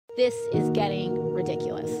This is getting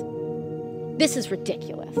ridiculous. This is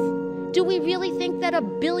ridiculous. Do we really think that a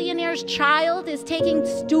billionaire's child is taking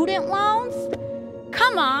student loans?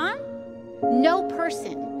 Come on. No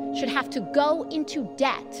person should have to go into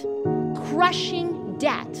debt, crushing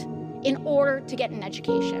debt, in order to get an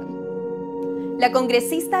education. La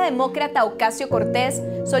congresista demócrata Ocasio-Cortez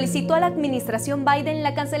solicitó a la administración Biden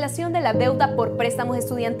la cancelación de la deuda por préstamos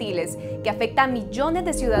estudiantiles que afecta a millones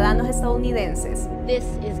de ciudadanos estadounidenses. This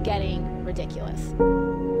is getting ridiculous.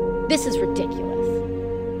 This is ridiculous.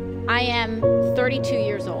 I am 32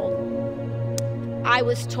 years old. I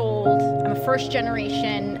was told I'm a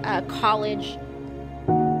first-generation college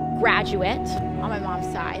graduate on my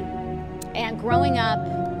mom's side. And growing up,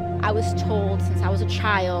 I was told since I was a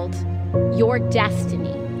child, your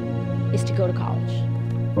destiny is to go to college.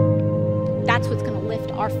 That's what's going to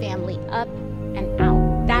lift our family up and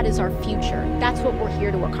out. That is our future. That's what we're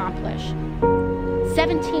here to accomplish.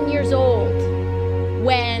 17 years old,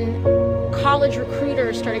 when college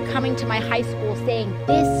recruiters started coming to my high school saying,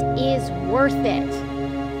 this is worth it.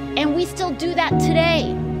 And we still do that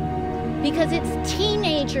today because it's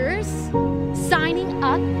teenagers signing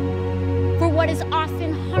up for what is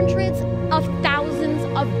often hundreds of thousands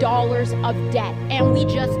of dollars of debt. And we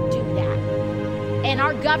just do that. And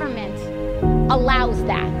our government allows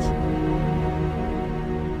that.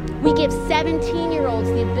 We give 17-year-olds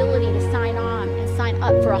the ability to sign on and sign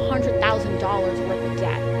up for $100,000 worth of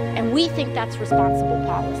debt. And we think that's responsible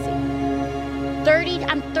policy.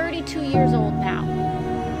 I'm 32 years old now.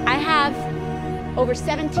 I have over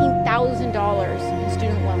 $17,000 in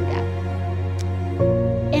student loan debt.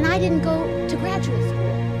 And I didn't go to graduate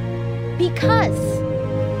school because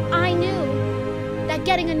I knew that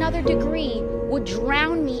getting another degree would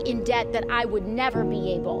drown me in debt that I would never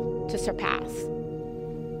be able to surpass.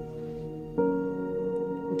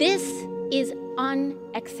 This is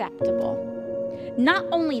unacceptable. Not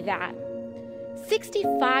only that,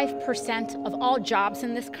 65% of all jobs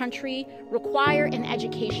in this country require an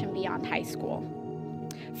education beyond high school.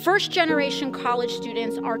 First-generation college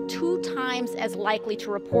students are 2 times as likely to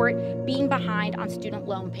report being behind on student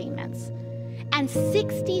loan payments. And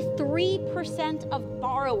 63% of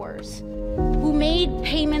borrowers who made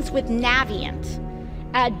payments with Navient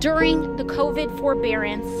during the COVID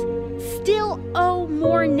forbearance still owe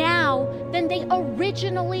more now than they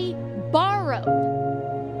originally borrowed.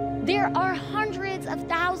 There are hundreds of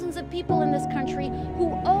thousands of people in this country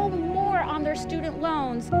who owe more on their student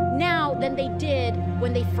loans now than they did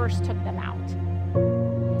when they first took them out.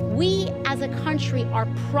 We as a country are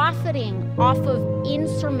profiting off of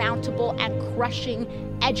insurmountable and crushing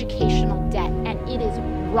educational debt, and it is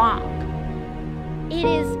wrong. It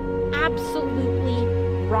is absolutely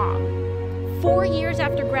wrong. 4 years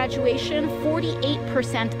after graduation,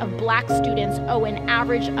 48% of Black students owe an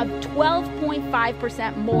average of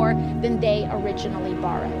 12.5% more than they originally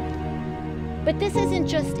borrowed. But this isn't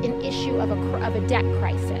just an issue of a debt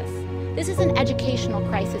crisis. This is an educational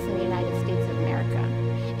crisis in the United States of America.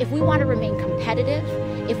 If we want to remain competitive,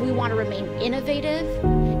 if we want to remain innovative,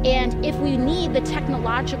 and if we need the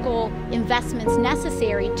technological investments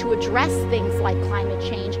necessary to address things like climate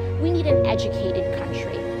change, we need an educated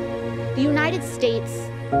country. The United States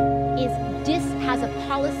has a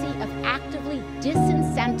policy of actively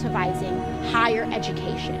disincentivizing higher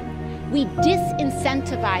education. We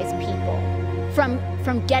disincentivize people from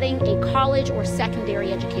getting a college or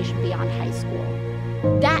secondary education beyond high school.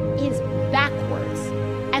 That is backwards.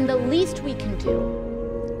 And the least we can do,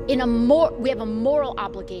 we have a moral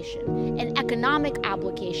obligation, an economic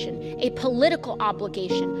obligation, a political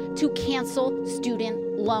obligation to cancel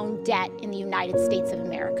student loan debt in the United States of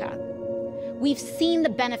America. We've seen the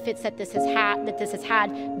benefits that this has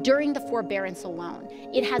had during the forbearance alone.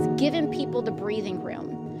 It has given people the breathing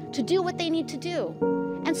room to do what they need to do.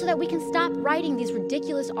 And so that we can stop writing these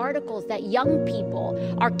ridiculous articles that young people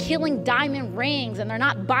are killing diamond rings and they're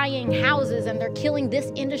not buying houses and they're killing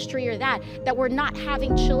this industry or that we're not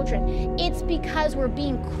having children. It's because we're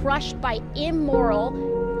being crushed by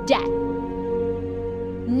immoral debt.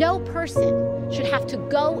 No person should have to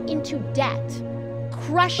go into debt,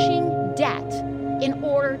 crushing debt, in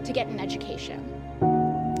order to get an education.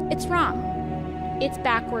 It's wrong, it's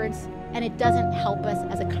backwards, and it doesn't help us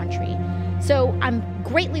as a country. So I'm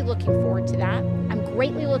greatly looking forward to that. I'm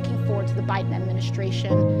greatly looking forward to the Biden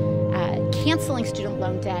administration canceling student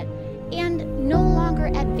loan debt and no longer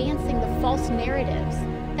advancing the false narratives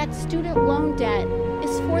that student loan debt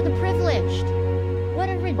is for the privileged. What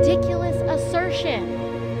a ridiculous assertion.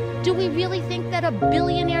 Do we really think that a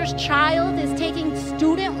billionaire's child is taking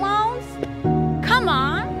student loans? Come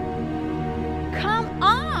on. Come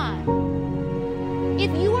on.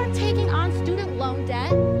 If you are student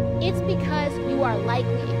debt, it's because you are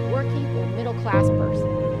likely a working or middle-class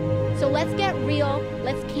person. So let's get real,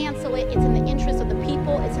 let's cancel it. It's in the interest of the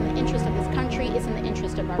people, it's in the interest of this country, it's in the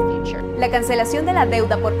interest of our future. La cancelación de la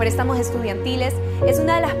deuda por préstamos estudiantiles es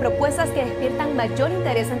una de las propuestas que despiertan mayor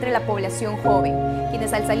interés entre la población joven,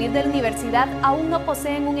 quienes al salir de la universidad aún no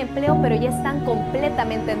poseen un empleo pero ya están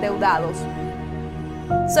completamente endeudados.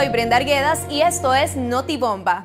 Soy Brenda Arguedas y esto es Notibomba.